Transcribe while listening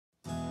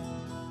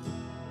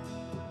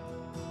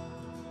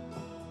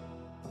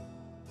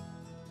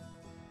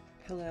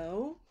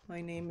Hello, my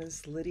name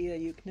is Lidia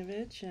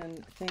Yuknavitch,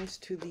 and thanks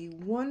to the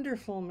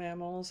wonderful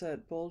mammals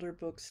at Boulder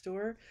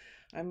Bookstore,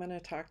 I'm going to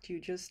talk to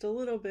you just a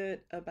little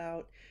bit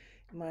about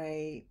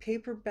my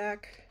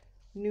paperback,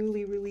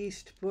 newly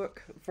released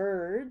book,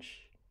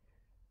 Verge,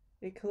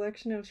 a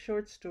collection of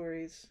short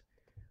stories,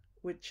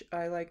 which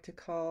I like to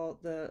call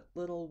the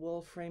Little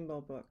Wolf Rainbow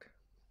Book.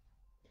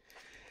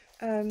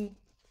 Um,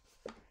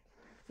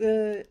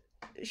 the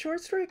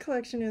short story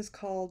collection is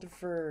called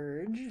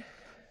Verge,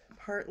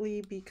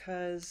 partly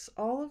because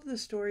all of the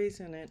stories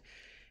in it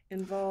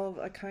involve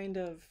a kind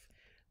of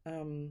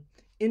um,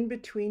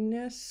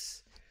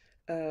 in-betweenness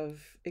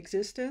of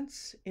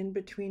existence,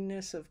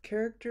 in-betweenness of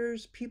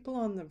characters, people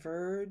on the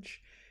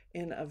verge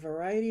in a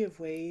variety of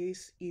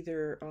ways,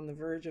 either on the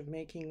verge of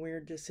making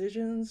weird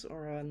decisions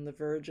or on the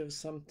verge of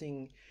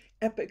something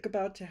epic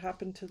about to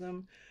happen to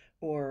them,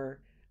 or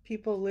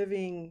people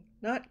living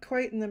not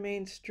quite in the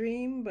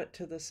mainstream but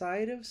to the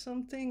side of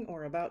something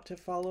or about to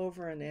fall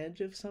over an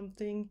edge of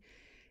something.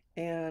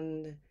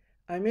 And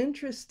I'm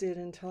interested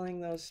in telling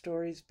those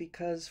stories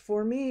because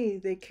for me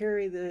they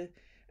carry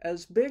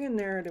as big a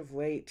narrative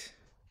weight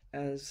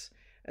as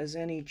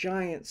any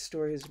giant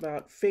stories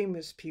about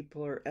famous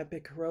people or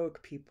epic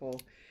heroic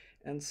people.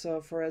 And so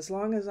for as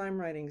long as I'm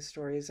writing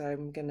stories,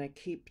 I'm going to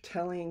keep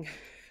telling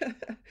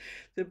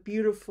the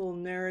beautiful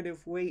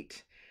narrative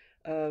weight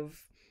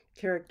of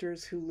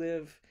characters who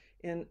live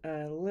in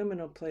a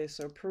liminal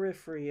place or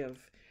periphery of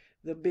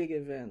the big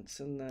events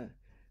and the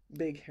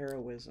big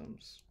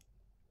heroisms.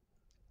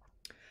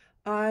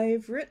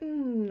 I've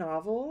written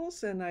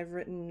novels and I've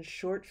written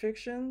short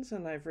fictions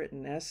and I've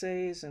written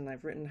essays and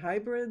I've written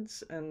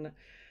hybrids. And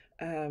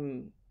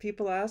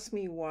people ask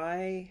me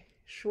why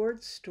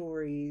short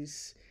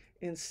stories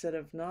instead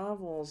of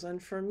novels.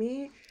 And for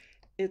me,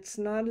 it's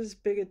not as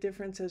big a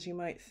difference as you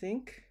might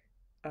think.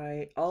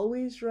 I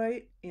always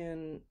write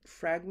in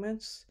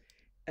fragments,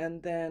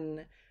 and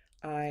then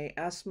I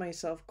ask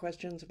myself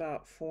questions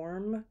about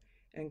form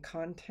and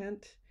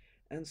content.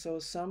 And so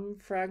some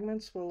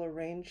fragments will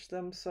arrange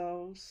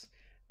themselves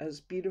as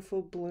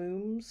beautiful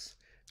blooms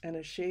and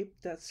a shape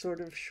that's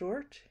sort of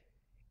short.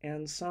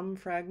 And some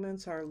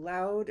fragments are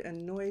loud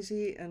and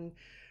noisy and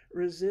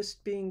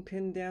resist being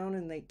pinned down,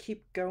 and they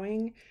keep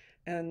going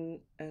and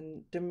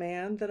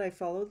demand that I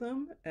follow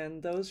them.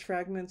 And those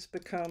fragments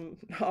become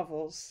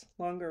novels,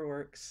 longer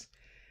works.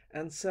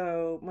 And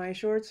so my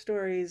short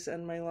stories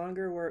and my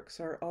longer works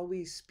are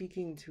always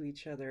speaking to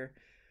each other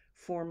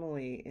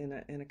formally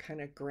in a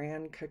kind of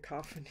grand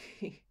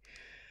cacophony.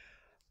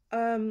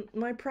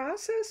 My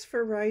process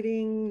for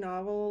writing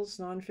novels,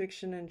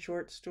 nonfiction, and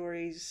short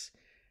stories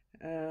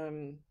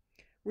um,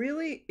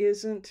 really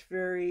isn't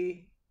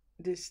very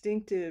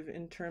distinctive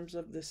in terms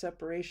of the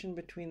separation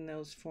between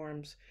those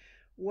forms.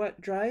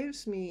 What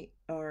drives me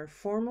are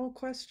formal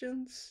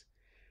questions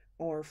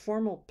or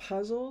formal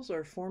puzzles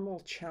or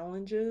formal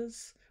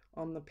challenges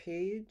on the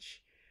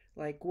page.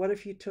 Like, what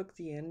if you took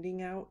the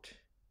ending out?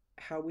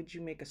 How would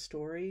you make a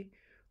story?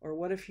 Or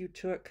what if you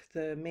took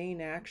the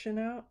main action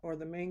out or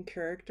the main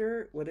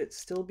character? Would it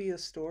still be a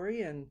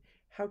story? And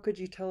how could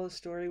you tell a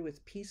story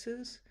with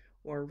pieces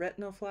or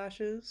retinal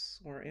flashes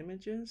or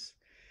images?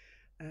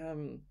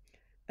 Um,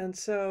 and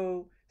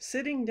so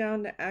sitting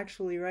down to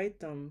actually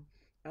write them,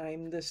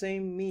 I'm the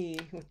same me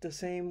with the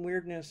same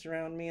weirdness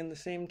around me and the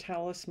same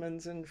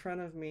talismans in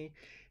front of me.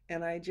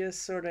 And I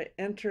just sort of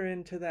enter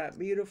into that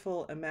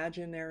beautiful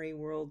imaginary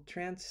world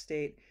trance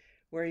state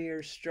where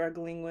you're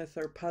struggling with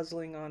or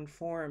puzzling on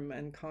form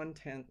and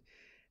content.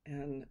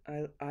 And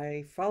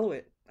I follow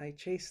it, I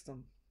chase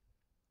them.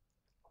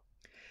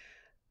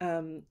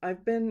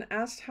 I've been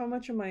asked how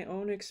much of my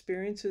own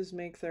experiences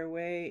make their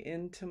way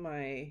into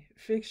my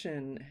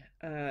fiction.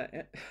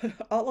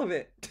 All of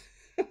it.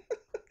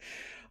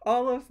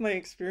 All of my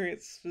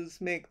experiences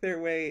make their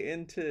way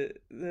into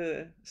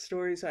the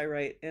stories I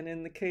write. And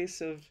in the case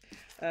of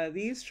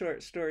these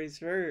short stories,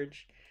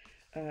 Verge,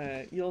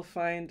 you'll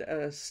find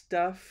a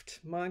stuffed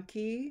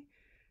monkey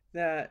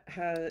that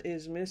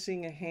is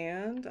missing a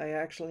hand. I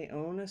actually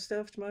own a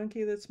stuffed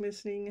monkey that's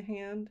missing a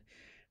hand.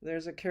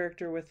 There's a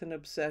character with an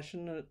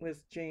obsession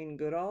with Jane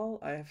Goodall.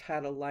 I've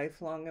had a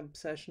lifelong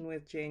obsession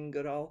with Jane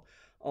Goodall,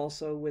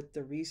 also with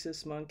the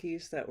rhesus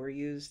monkeys that were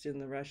used in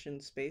the Russian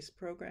space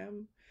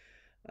program.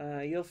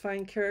 You'll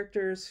find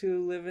characters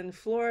who live in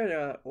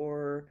Florida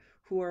or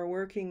who are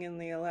working in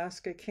the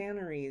Alaska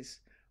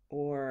canneries,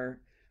 or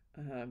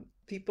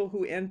people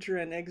who enter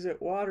and exit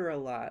water a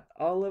lot.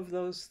 All of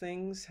those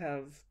things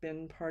have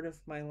been part of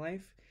my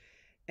life.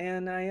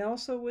 And I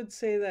also would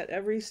say that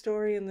every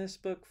story in this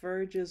book,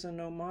 Verge, is an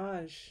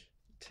homage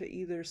to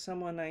either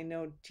someone I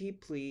know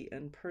deeply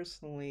and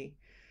personally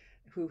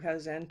who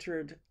has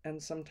entered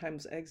and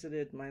sometimes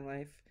exited my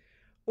life,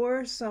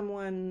 or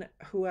someone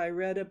who I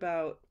read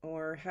about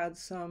or had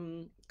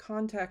some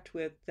contact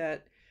with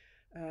that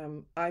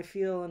I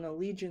feel an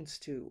allegiance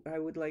to. I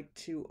would like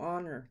to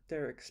honor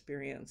their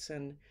experience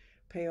and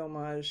pay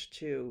homage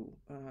to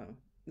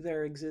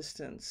their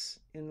existence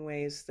in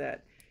ways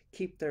that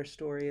keep their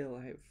story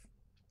alive.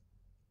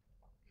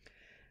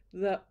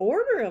 The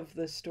order of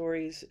the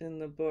stories in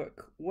the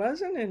book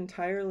wasn't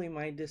entirely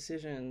my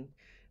decision.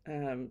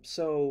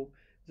 So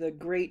the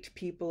great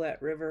people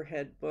at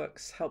Riverhead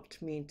Books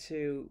helped me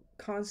to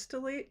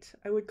constellate,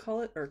 I would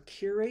call it, or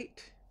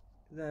curate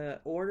the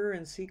order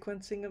and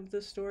sequencing of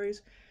the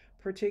stories,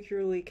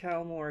 particularly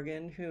Cal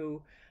Morgan,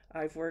 who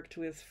I've worked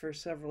with for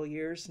several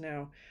years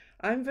now.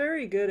 I'm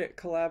very good at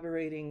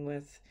collaborating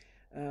with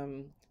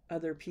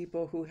other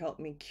people who help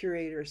me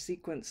curate or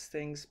sequence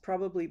things,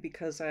 probably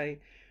because I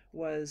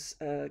was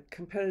a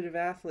competitive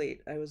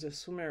athlete. I was a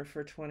swimmer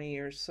for 20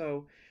 years.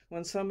 So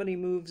when somebody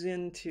moves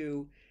in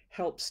to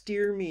help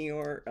steer me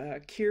or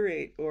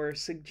curate or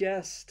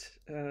suggest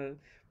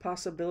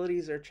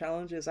possibilities or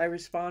challenges, I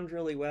respond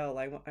really well.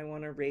 I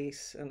want to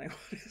race and I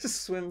want to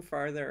swim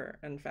farther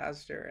and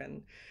faster.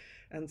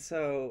 And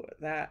so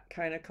that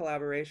kind of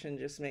collaboration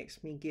just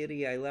makes me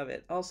giddy. I love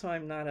it. Also,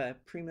 I'm not a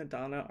prima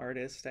donna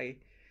artist. I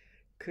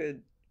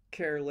could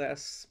care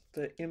less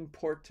the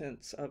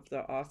importance of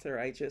the author.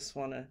 I just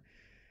want to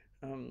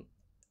um,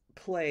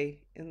 play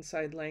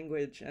inside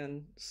language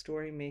and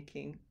story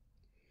making.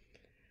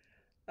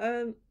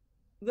 Um,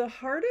 the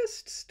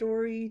hardest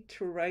story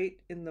to write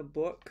in the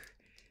book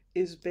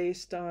is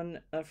based on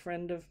a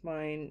friend of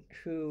mine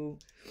who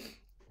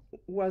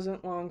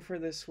wasn't long for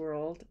this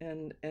world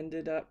and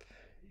ended up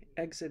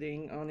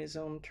exiting on his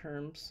own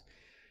terms.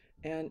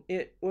 And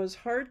it was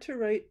hard to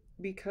write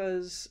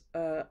because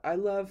I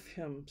love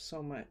him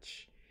so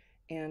much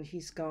and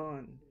he's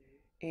gone.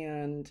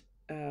 And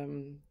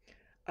um,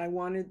 I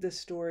wanted the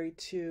story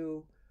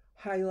to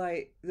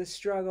highlight the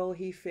struggle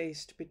he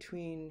faced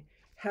between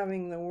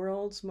having the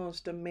world's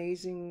most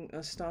amazing,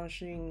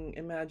 astonishing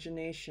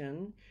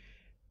imagination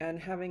and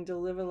having to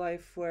live a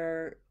life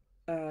where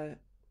uh,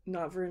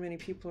 not very many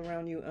people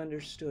around you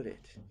understood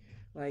it.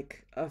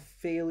 Like a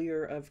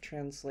failure of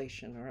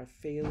translation or a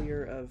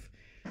failure of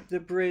the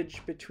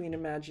bridge between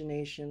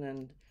imagination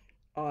and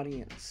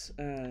audience.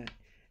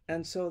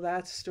 And so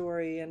that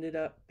story ended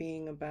up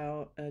being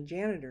about a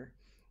janitor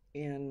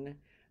in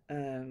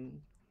um,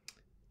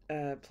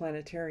 a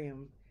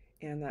planetarium,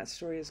 and that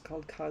story is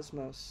called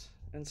Cosmos.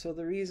 And so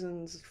the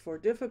reasons for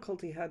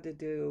difficulty had to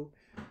do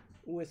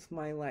with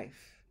my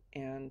life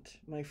and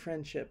my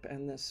friendship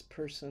and this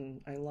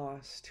person I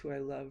lost who I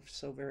loved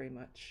so very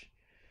much.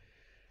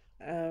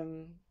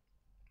 Um,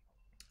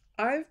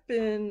 I've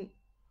been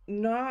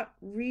not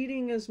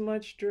reading as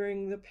much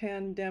during the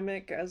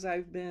pandemic as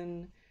I've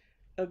been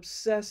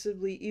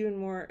obsessively, even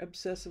more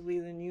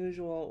obsessively than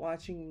usual,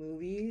 watching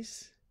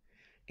movies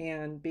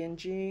and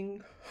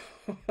binging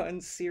on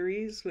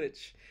series,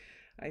 which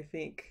I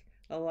think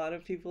a lot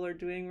of people are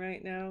doing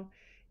right now.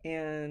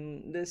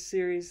 And this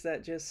series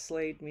that just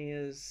slayed me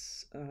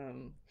is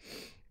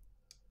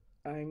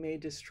I May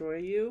Destroy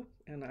You,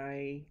 and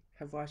I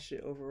have watched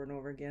it over and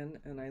over again,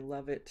 and I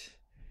love it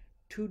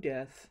to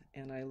death.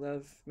 And I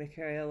love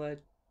Michaela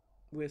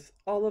with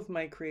all of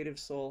my creative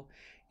soul.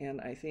 And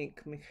I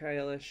think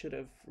Michaela should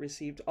have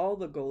received all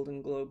the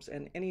Golden Globes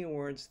and any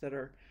awards that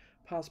are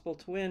possible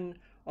to win.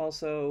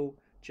 Also,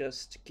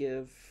 just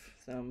give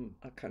them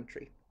a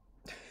country.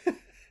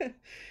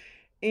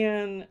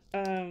 And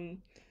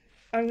I'm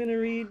going to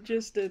read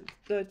just a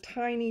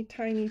tiny,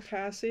 tiny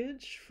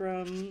passage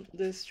from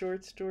this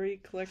short story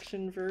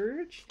collection,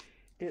 Verge.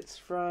 It's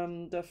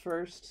from the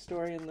first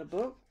story in the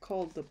book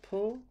called The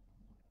Pull.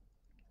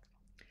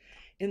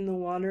 In the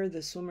water,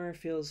 the swimmer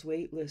feels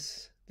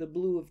weightless. The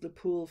blue of the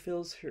pool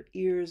fills her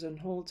ears and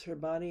holds her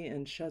body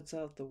and shuts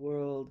out the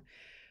world.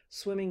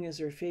 Swimming is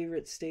her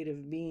favorite state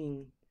of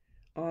being.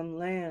 On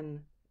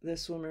land, the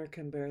swimmer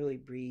can barely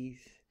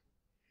breathe.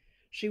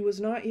 She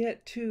was not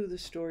yet two, the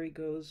story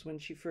goes, when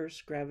she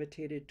first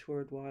gravitated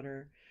toward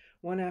water.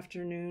 One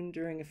afternoon,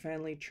 during a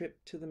family trip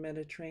to the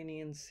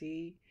Mediterranean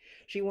Sea,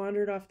 she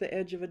wandered off the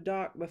edge of a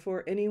dock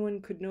before anyone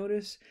could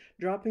notice,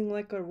 dropping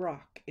like a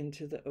rock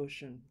into the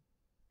ocean.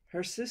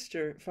 Her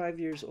sister, 5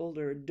 years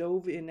older,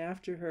 dove in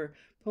after her,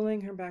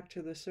 pulling her back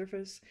to the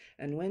surface,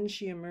 and when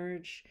she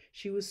emerged,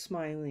 she was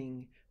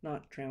smiling,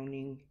 not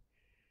drowning.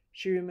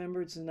 She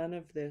remembers none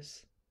of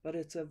this, but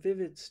it's a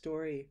vivid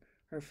story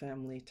her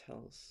family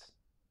tells.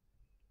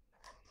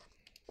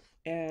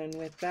 And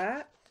with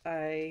that,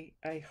 I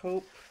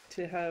hope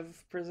to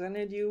have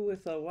presented you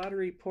with a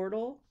watery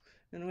portal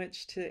in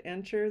which to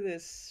enter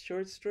this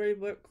short story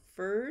book,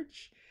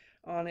 Verge,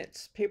 on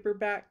its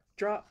paperback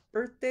drop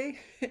birthday.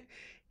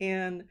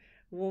 And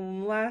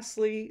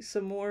lastly,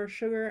 some more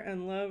sugar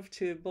and love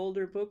to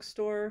Boulder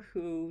Bookstore,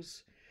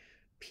 whose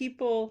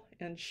people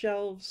and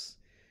shelves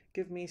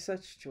give me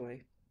such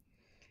joy.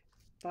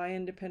 Buy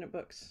independent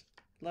books.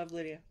 Love,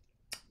 Lydia.